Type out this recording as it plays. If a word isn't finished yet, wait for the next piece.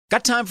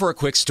Got time for a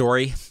quick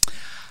story?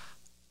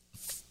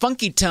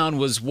 Funky Town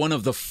was one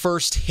of the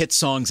first hit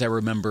songs I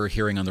remember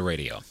hearing on the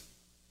radio.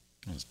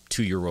 I was a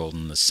 2-year-old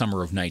in the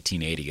summer of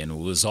 1980, and it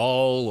was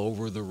all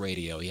over the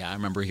radio. Yeah, I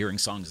remember hearing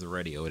songs on the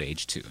radio at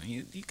age 2.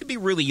 You could be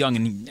really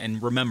young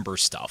and remember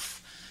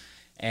stuff.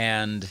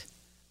 And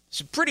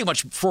so pretty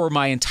much for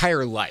my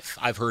entire life,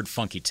 I've heard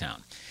Funky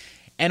Town.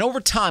 And over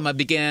time, I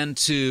began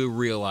to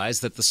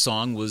realize that the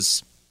song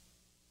was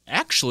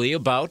actually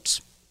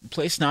about a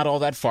place not all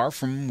that far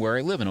from where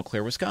I live in Eau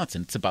Claire,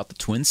 Wisconsin. It's about the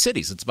Twin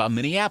Cities. It's about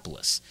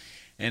Minneapolis.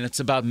 And it's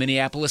about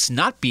Minneapolis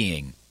not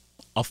being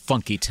a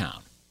funky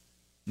town.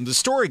 And the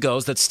story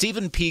goes that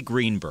Stephen P.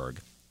 Greenberg,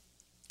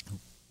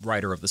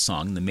 writer of the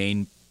song, the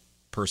main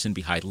person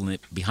behind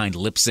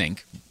Lip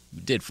Sync,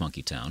 who did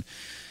Funky Town,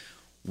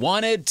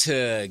 wanted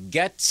to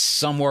get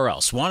somewhere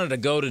else, wanted to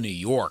go to New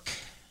York,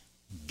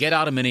 get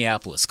out of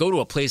Minneapolis, go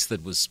to a place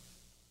that was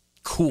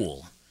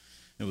cool.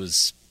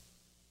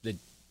 It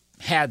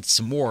had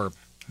some more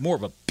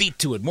of a beat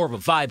to it, more of a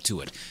vibe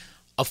to it,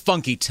 a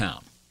funky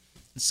town.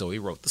 And so he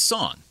wrote the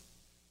song.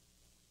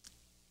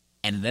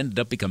 And it ended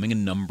up becoming a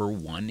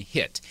 #1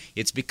 hit.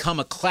 It's become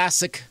a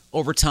classic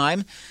over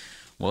time.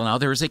 Well, now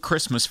there is a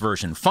Christmas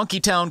version. Funky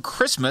Town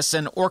Christmas,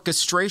 an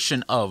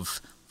orchestration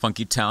of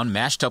Funky Town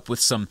mashed up with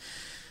some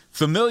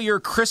familiar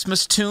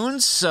Christmas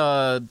tunes.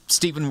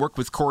 Stephen worked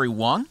with Corey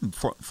Wong,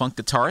 funk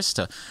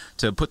guitarist,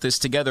 to put this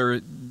together.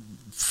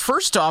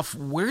 First off,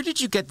 where did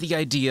you get the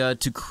idea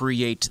to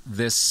create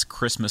this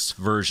Christmas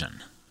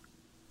version?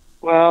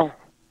 Well,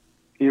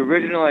 the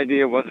original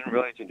idea wasn't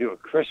really to do a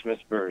Christmas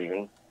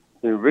version.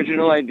 The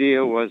original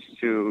idea was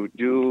to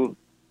do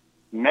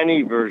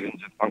many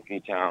versions of Funky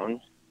Town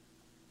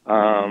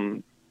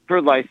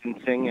for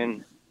licensing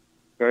and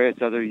various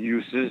other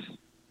uses.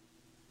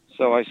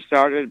 So I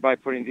started by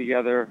putting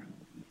together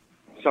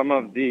some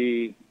of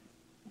the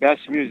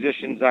best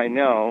musicians I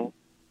know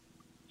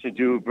to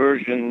do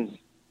versions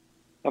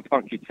of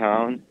Funky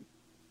Town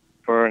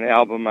for an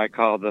album I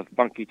call the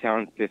Funky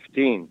Town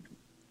 15,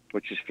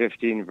 which is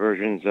 15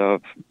 versions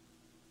of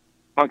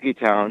Funky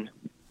Town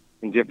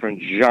in different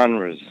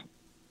genres.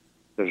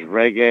 There's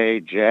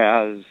reggae,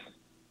 jazz,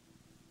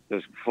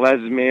 there's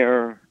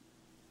klezmer,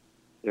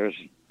 there's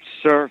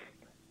surf,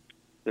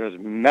 there's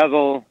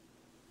metal,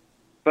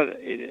 but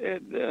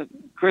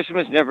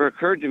Christmas never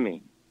occurred to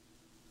me.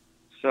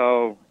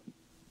 So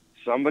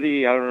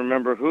somebody, I don't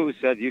remember who,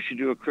 said, you should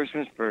do a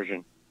Christmas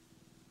version.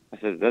 I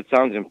said, that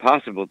sounds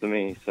impossible to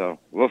me, so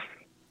woof.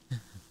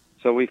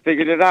 So we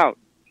figured it out.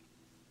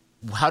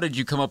 How did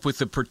you come up with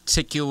the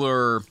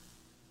particular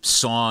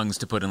songs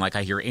to put in? Like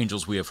I hear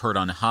Angels We Have Heard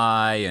on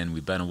High, and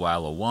We've Been a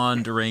While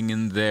a-Wandering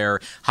in there.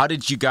 How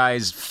did you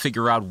guys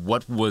figure out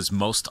what was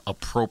most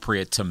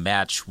appropriate to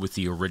match with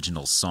the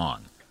original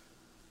song?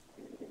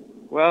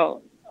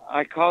 Well,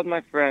 I called my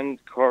friend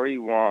Corey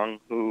Wong,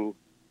 who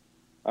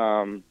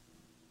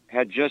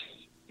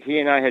he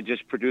and I had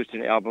just produced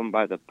an album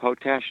by the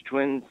Potash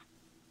Twins,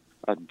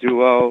 a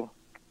duo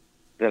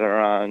that are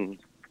on,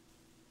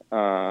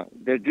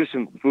 they do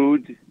some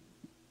Food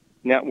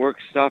Network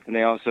stuff, and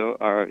they also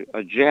are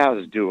a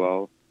jazz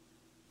duo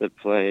that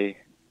play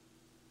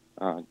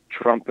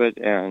trumpet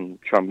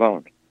and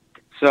trombone.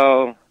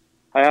 So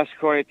I asked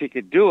Corey if he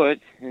could do it,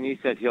 and he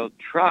said he'll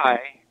try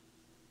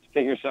to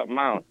figure something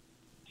out.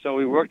 So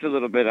we worked a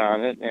little bit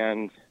on it,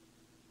 and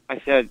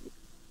I said,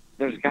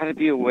 there's got to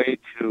be a way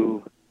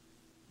to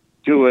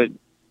do it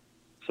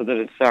so that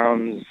it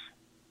sounds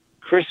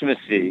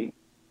Christmassy.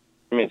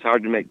 I mean, it's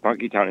hard to make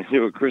Funky Town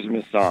into a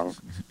Christmas song.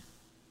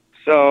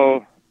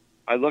 So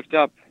I looked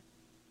up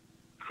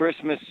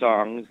Christmas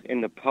songs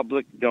in the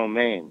public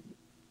domain.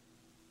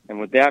 And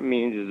what that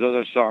means is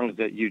those are songs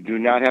that you do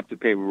not have to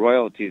pay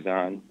royalties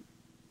on,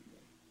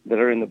 that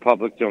are in the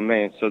public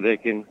domain, so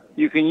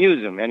you can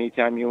use them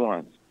anytime you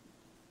want.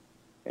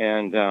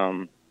 And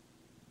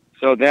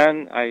so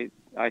then I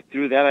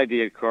threw that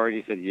idea at Corey,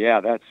 and he said, yeah,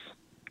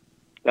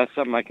 that's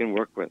something I can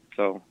work with.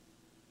 So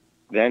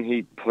then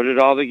he put it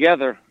all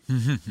together.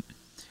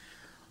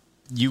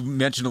 You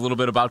mentioned a little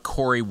bit about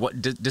Corey.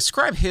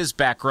 Describe his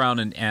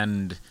background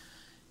and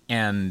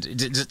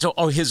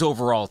his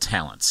overall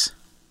talents.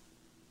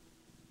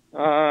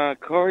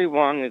 Corey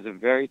Wong is a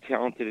very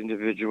talented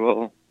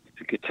individual. He's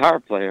a guitar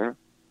player.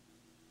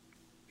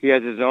 He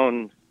has his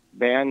own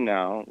band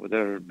now.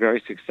 They're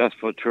very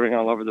successful, touring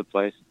all over the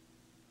place.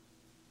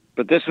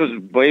 But this was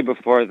way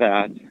before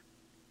that.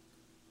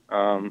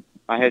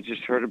 I had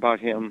just heard about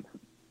him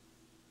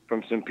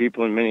from some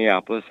people in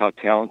Minneapolis, how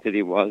talented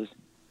he was.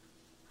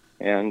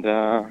 And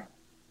so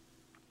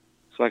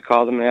I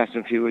called him and asked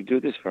him if he would do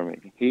this for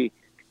me. He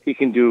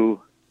can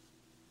do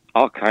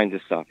all kinds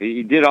of stuff.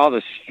 He did all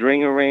the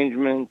string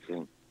arrangements,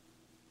 and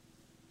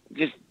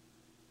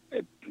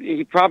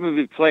he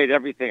probably played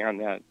everything on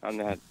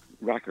that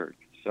record.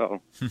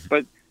 So,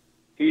 but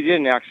he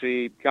didn't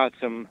actually. Got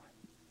some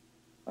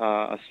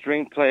a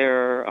string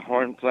player, a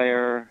horn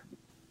player,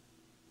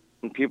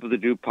 and people to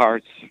do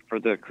parts for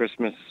the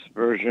Christmas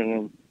version.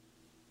 And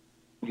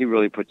he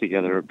really put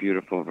together a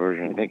beautiful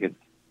version. I think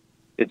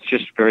it's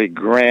just very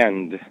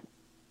grand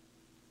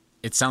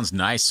It sounds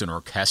nice and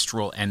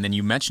orchestral. And then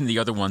you mentioned the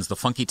other ones, the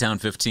Funky Town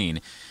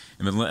 15.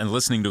 And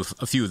listening to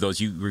a few of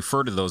those, you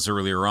referred to those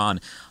earlier on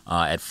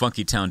at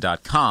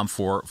funkytown.com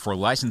for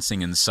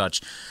licensing and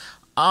such.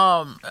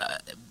 What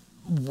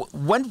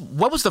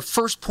was the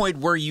first point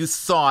where you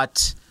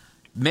thought,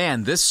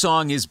 man, this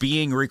song is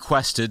being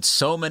requested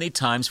so many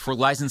times for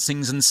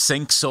licensings and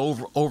syncs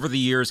over the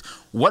years?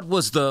 What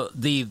was the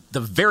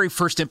very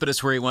first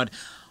impetus where you went,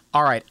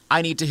 all right,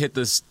 I need to hit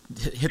the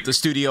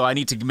studio, I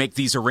need to make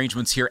these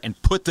arrangements here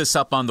and put this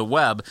up on the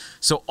web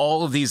so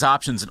all of these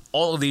options and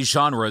all of these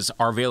genres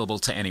are available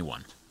to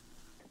anyone?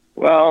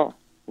 Well,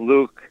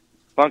 Luke,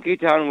 Funky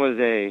Town was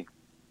a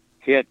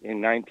hit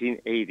in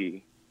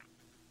 1980.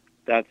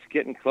 That's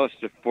getting close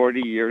to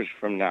 40 years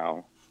from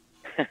now.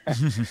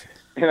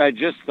 And I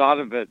just thought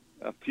of it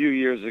a few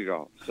years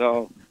ago.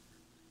 So,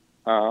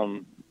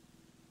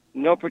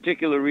 no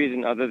particular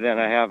reason other than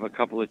I have a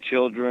couple of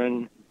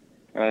children,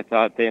 and I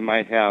thought they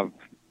might have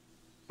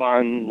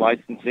fun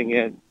licensing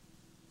it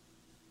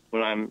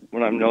when I'm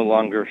no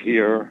longer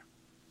here,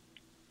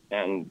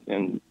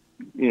 and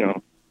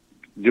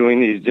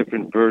doing these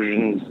different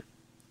versions.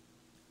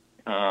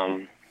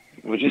 It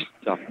was just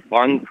a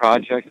fun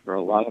project for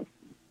a lot of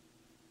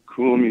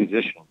cool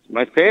musicians.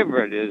 My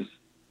favorite is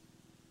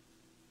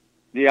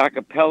the a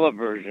cappella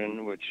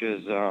version, which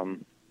is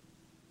done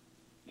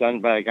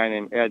by a guy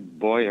named Ed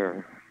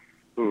Boyer,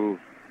 who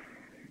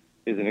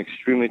is an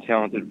extremely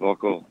talented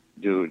vocal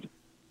dude,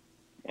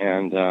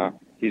 and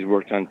he's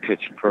worked on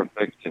Pitch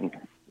Perfect, and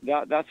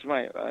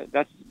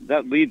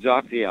that leads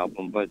off the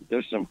album. But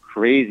there's some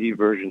crazy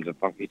versions of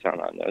Funky Town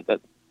on there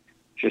that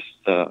just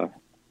have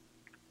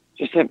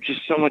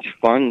so much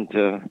fun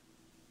to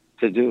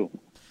do.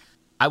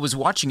 I was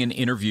watching an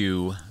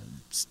interview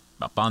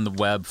up on the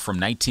web from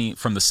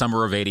the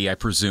summer of '80, I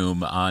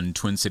presume, on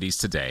Twin Cities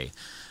Today.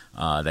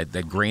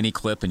 That grainy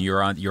clip, and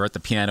you're at the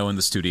piano in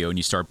the studio, and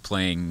you start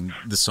playing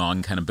the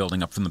song, kind of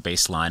building up from the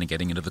bass line and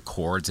getting into the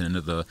chords and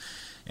into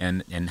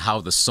and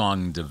how the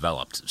song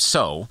developed.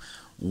 So,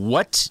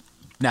 what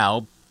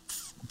now,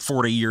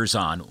 40 years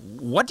on?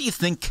 What do you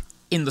think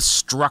in the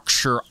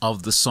structure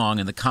of the song,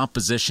 in the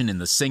composition, in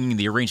the singing,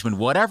 the arrangement,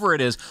 whatever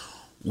it is?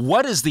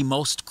 What is the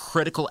most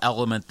critical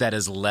element that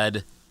has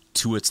led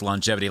to its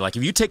longevity? Like,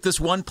 if you take this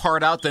one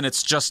part out, then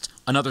it's just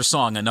another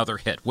song, another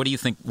hit. What do you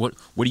think? What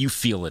do you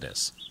feel it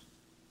is?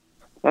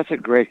 That's a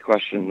great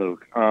question,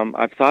 Luke.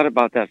 I've thought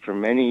about that for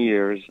many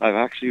years. I've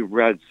actually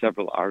read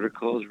several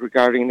articles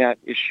regarding that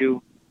issue,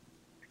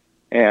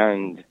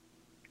 and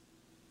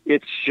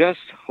it's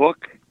just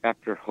hook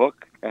after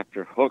hook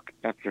after hook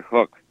after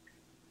hook.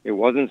 It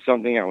wasn't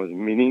something I was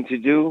meaning to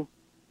do.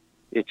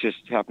 It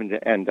just happened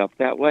to end up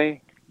that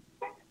way.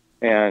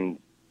 And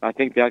I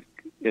think that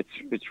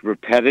it's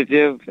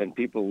repetitive, and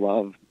people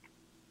love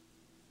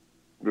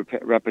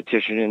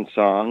repetition in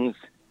songs.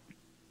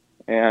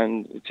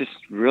 And it just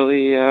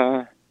really,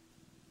 to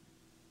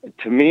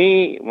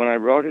me, when I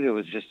wrote it, it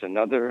was just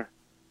another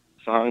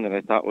song that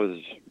I thought was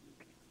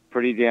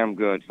pretty damn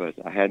good. But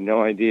I had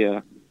no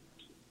idea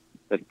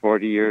that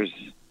 40 years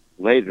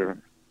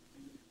later,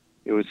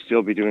 it would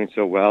still be doing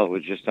so well. It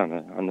was just on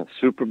the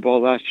Super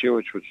Bowl last year,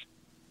 which was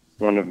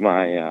one of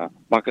my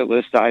bucket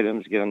list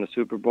items, get on the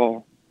Super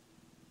Bowl,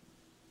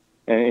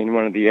 and in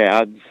one of the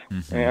ads.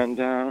 Mm-hmm.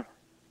 And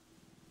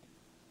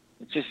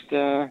it's just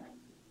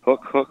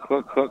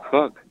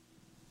hook.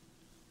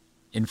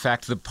 In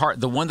fact,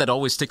 the one that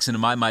always sticks into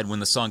my mind when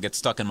the song gets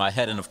stuck in my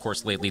head, and of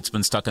course lately it's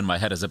been stuck in my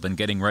head as I've been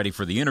getting ready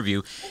for the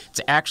interview, it's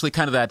actually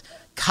kind of that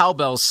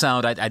cowbell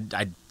sound. I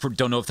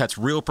don't know if that's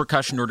real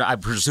percussion or not. I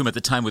presume at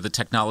the time with the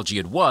technology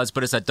it was,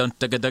 but it's that dun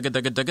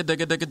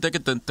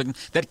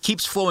that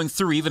keeps flowing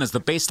through even as the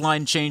bass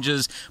line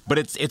changes. But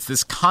it's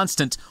this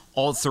constant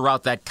all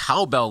throughout that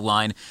cowbell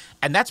line,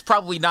 and that's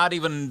probably not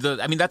even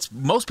that's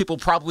most people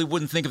probably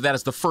wouldn't think of that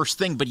as the first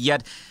thing, but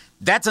yet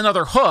that's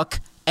another hook.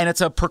 And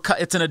it's an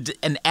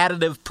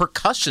additive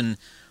percussion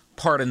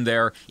part in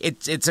there.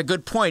 It's a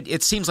good point.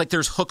 It seems like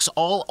there's hooks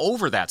all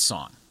over that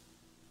song.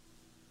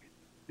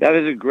 That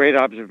is a great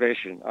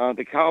observation.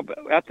 The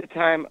cowbell at the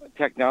time,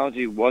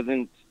 technology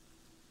wasn't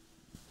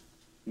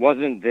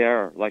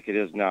there like it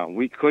is now.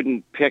 We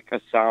couldn't pick a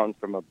sound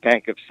from a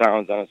bank of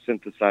sounds on a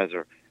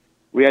synthesizer.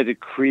 We had to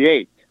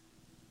create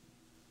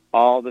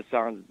all the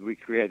sounds we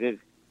created.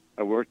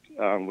 I worked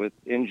with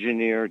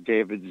engineer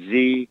David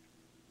Z.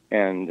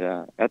 And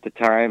at the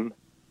time,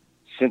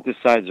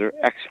 synthesizer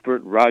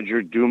expert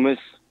Roger Dumas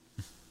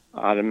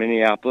out of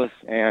Minneapolis.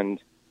 And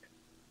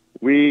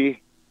it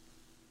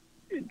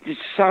just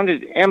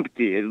sounded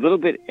empty, a little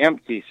bit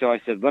empty. So I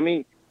said, let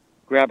me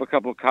grab a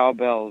couple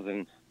cowbells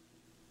and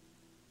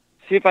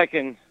see if I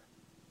can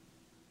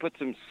put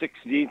some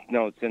 16th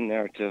notes in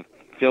there to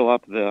fill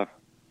up the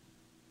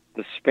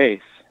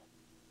space.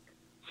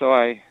 So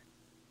I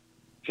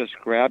just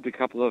grabbed a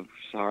couple of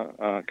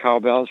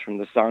cowbells from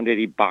the Sound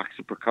 80 box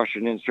of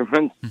percussion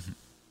instruments,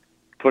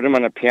 put them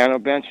on a piano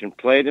bench and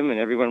played them, and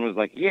everyone was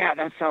like, yeah,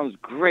 that sounds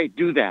great,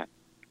 do that.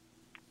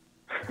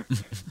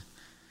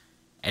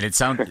 And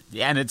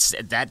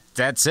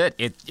that's it.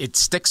 It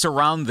sticks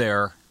around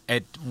there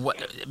It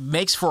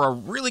makes for a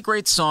really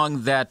great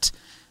song that,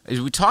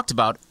 as we talked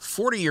about,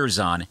 40 years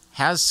on,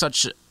 has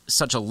such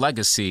a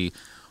legacy.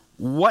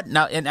 What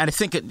now? And I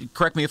think,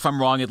 correct me if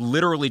I'm wrong, it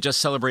literally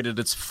just celebrated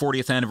its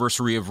 40th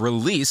anniversary of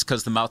release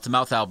because the Mouth to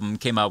Mouth album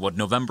came out,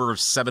 November of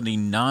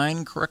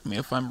 '79? Correct me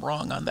if I'm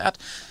wrong on that.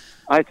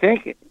 I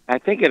think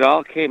it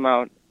all came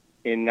out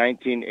in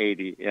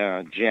 1980,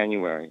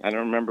 January. I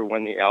don't remember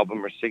when the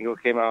album or single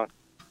came out,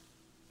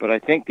 but I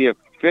think the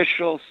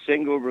official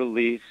single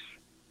release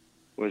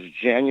was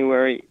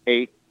January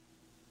 8th,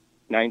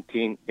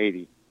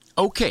 1980.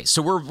 Okay,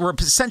 so we're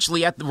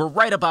essentially we're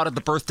right about at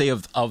the birthday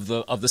of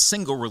the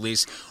single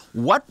release.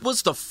 What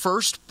was the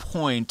first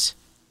point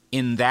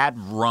in that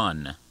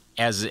run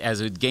as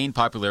it gained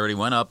popularity,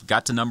 went up,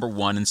 got to number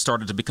one, and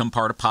started to become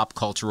part of pop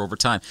culture over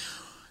time?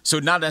 So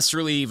not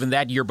necessarily even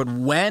that year, but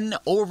when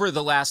over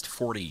the last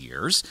 40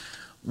 years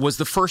was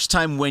the first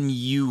time when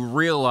you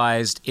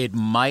realized it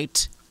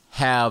might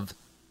have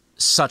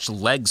such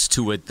legs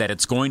to it that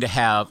it's going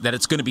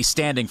to be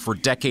standing for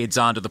decades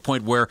on, to the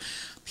point where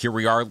here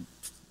we are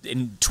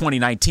in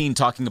 2019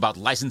 talking about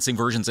licensing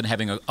versions and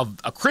having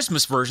a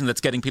Christmas version that's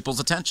getting people's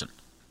attention?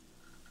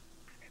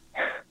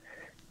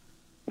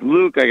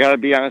 Luke, I got to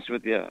be honest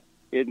with you.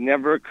 It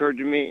never occurred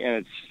to me, and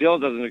it still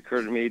doesn't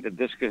occur to me, that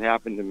this could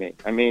happen to me.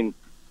 I mean,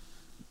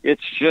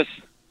 it's just,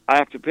 I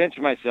have to pinch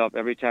myself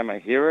every time I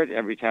hear it,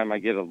 every time I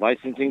get a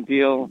licensing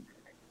deal.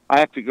 I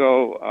have to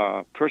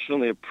go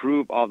personally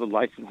approve all the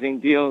licensing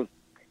deals,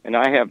 and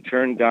I have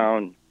turned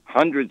down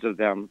hundreds of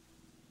them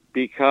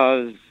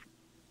because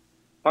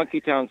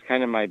Funky Town's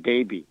kind of my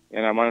baby,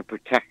 and I want to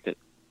protect it.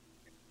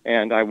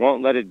 And I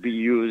won't let it be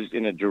used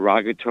in a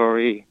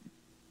derogatory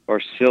or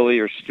silly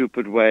or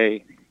stupid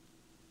way.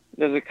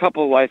 There's a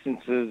couple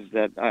licenses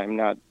that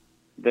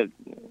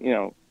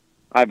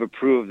I've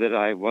approved that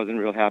I wasn't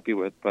real happy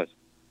with, but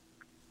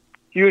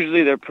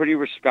usually they're pretty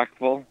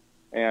respectful.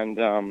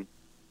 And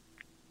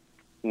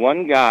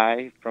one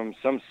guy from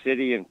some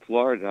city in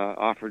Florida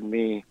offered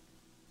me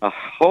a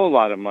whole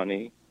lot of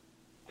money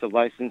to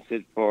license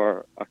it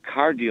for a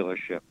car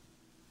dealership,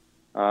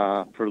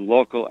 for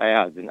local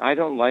ads. And I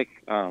don't like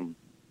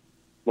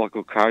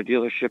local car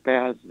dealership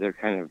ads. They're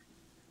kind of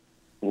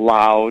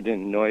loud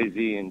and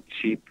noisy and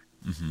cheap.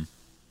 Mm-hmm.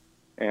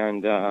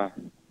 And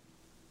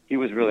he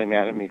was really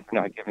mad at me for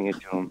not giving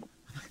it to him.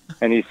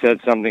 And he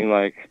said something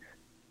like,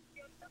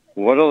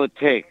 "What'll it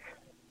take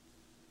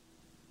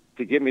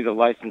to get me to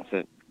license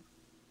it?"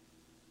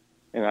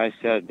 And I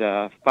said,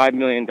 $5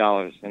 million.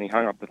 And he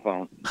hung up the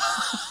phone.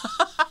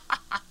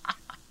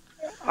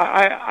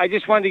 I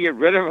just wanted to get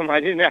rid of him. I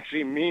didn't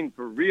actually mean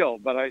for real,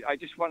 but I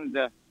just wanted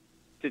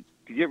to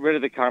get rid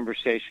of the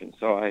conversation.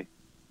 So I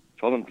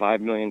told him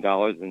 $5 million,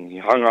 and he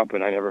hung up,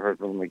 and I never heard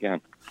from him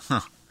again.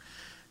 Huh.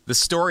 The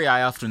story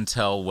I often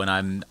tell when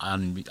I'm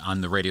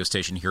on the radio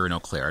station here in Eau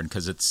Claire,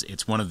 because it's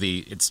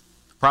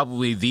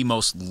probably the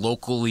most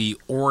locally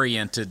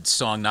oriented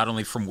song, not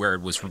only from where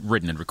it was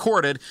written and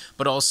recorded,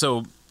 but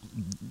also,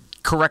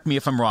 correct me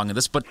if I'm wrong in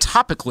this, but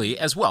topically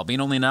as well,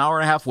 being only an hour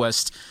and a half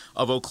west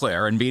of Eau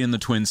Claire and being in the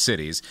Twin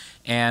Cities.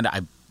 And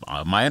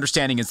my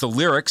understanding is the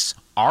lyrics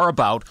are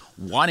about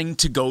wanting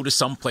to go to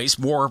someplace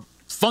more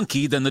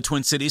funky than the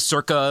Twin Cities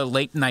circa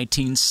late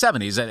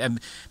 1970s. And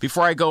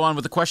before I go on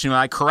with the question, am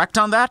I correct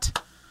on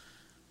that?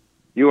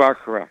 You are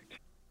correct.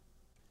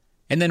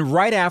 And then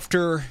right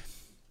after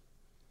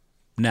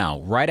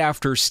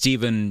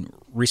Stephen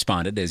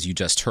responded, as you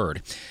just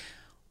heard,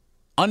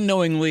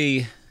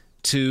 unknowingly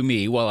to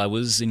me, while I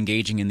was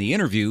engaging in the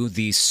interview,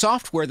 the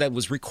software that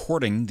was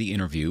recording the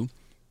interview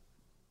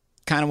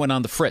kind of went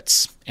on the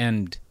fritz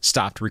and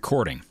stopped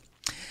recording.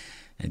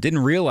 I didn't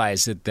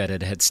realize that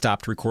it had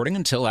stopped recording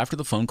until after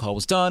the phone call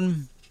was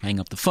done,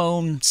 hang up the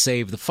phone,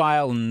 save the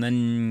file, and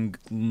then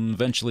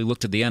eventually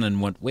looked at the end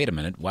and went, wait a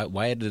minute,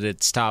 why did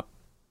it stop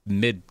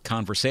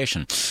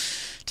mid-conversation?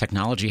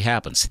 Technology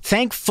happens.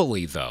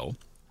 Thankfully, though,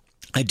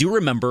 I do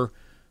remember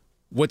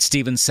what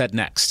Stephen said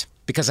next,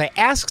 because I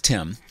asked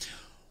him,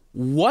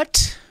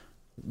 what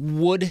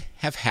would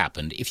have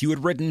happened if you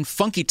had written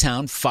Funky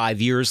Town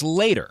 5 years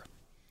later,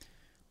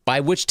 by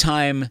which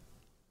time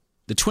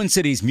the Twin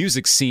Cities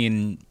music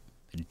scene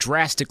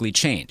drastically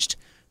changed.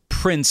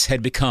 Prince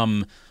had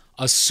become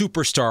a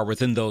superstar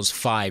within those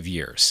 5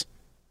 years.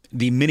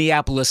 The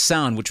Minneapolis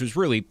sound, which was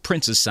really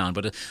Prince's sound,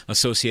 but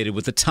associated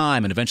with The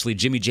Time and eventually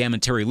Jimmy Jam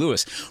and Terry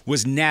Lewis,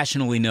 was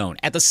nationally known.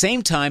 At the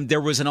same time,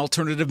 there was an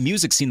alternative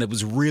music scene that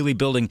was really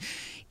building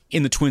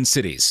in the Twin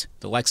Cities,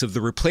 the likes of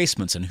The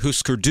Replacements and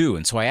Husker Du.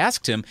 And so I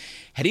asked him,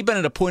 had he been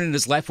at a point in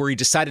his life where he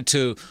decided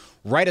to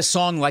write a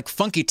song like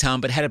Funky Town,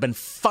 but had it been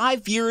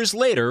 5 years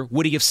later,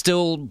 would he have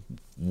still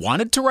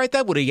wanted to write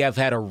that? Would he have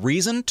had a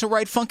reason to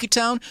write Funky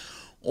Town?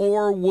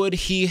 Or would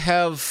he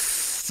have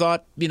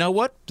thought, you know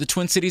what, the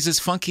Twin Cities is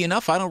funky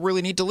enough, I don't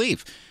really need to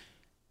leave?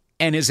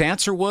 And his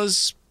answer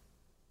was,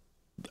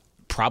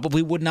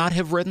 probably would not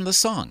have written the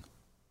song.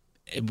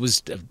 It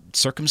was a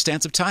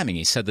circumstance of timing.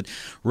 He said that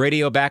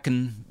radio back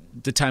in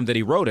the time that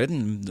he wrote it,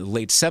 in the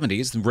late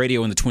 70s, the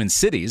radio in the Twin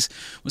Cities,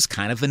 was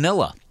kind of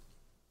vanilla.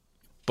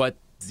 But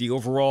the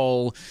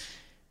overall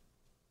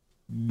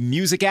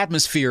music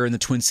atmosphere in the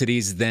Twin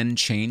Cities then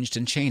changed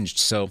and changed.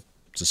 So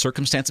it's a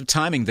circumstance of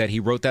timing that he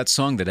wrote that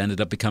song that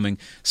ended up becoming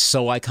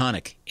so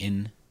iconic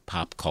in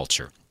pop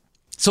culture.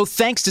 So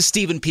thanks to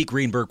Stephen P.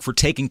 Greenberg for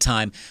taking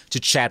time to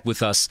chat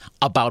with us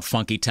about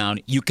Funky Town.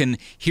 You can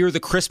hear the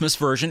Christmas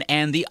version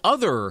and the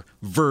other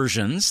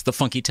versions, the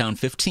Funky Town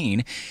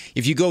 15,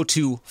 if you go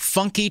to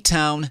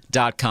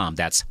funkytown.com.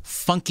 That's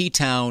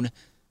funkytown.com.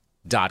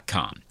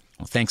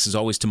 Well, thanks as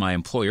always to my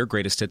employer,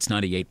 Greatest Hits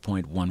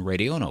 98.1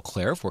 Radio in Eau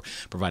Claire, for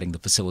providing the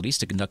facilities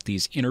to conduct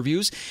these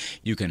interviews.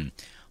 You can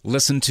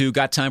listen to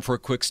Got Time for a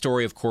Quick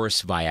Story, of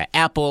course, via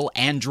Apple,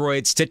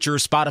 Android, Stitcher,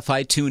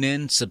 Spotify,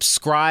 TuneIn.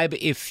 Subscribe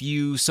if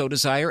you so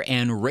desire,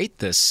 and rate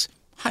this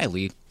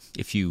highly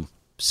if you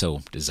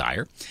so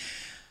desire.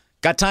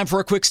 Got Time for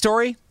a Quick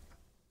Story?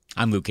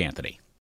 I'm Luke Anthony.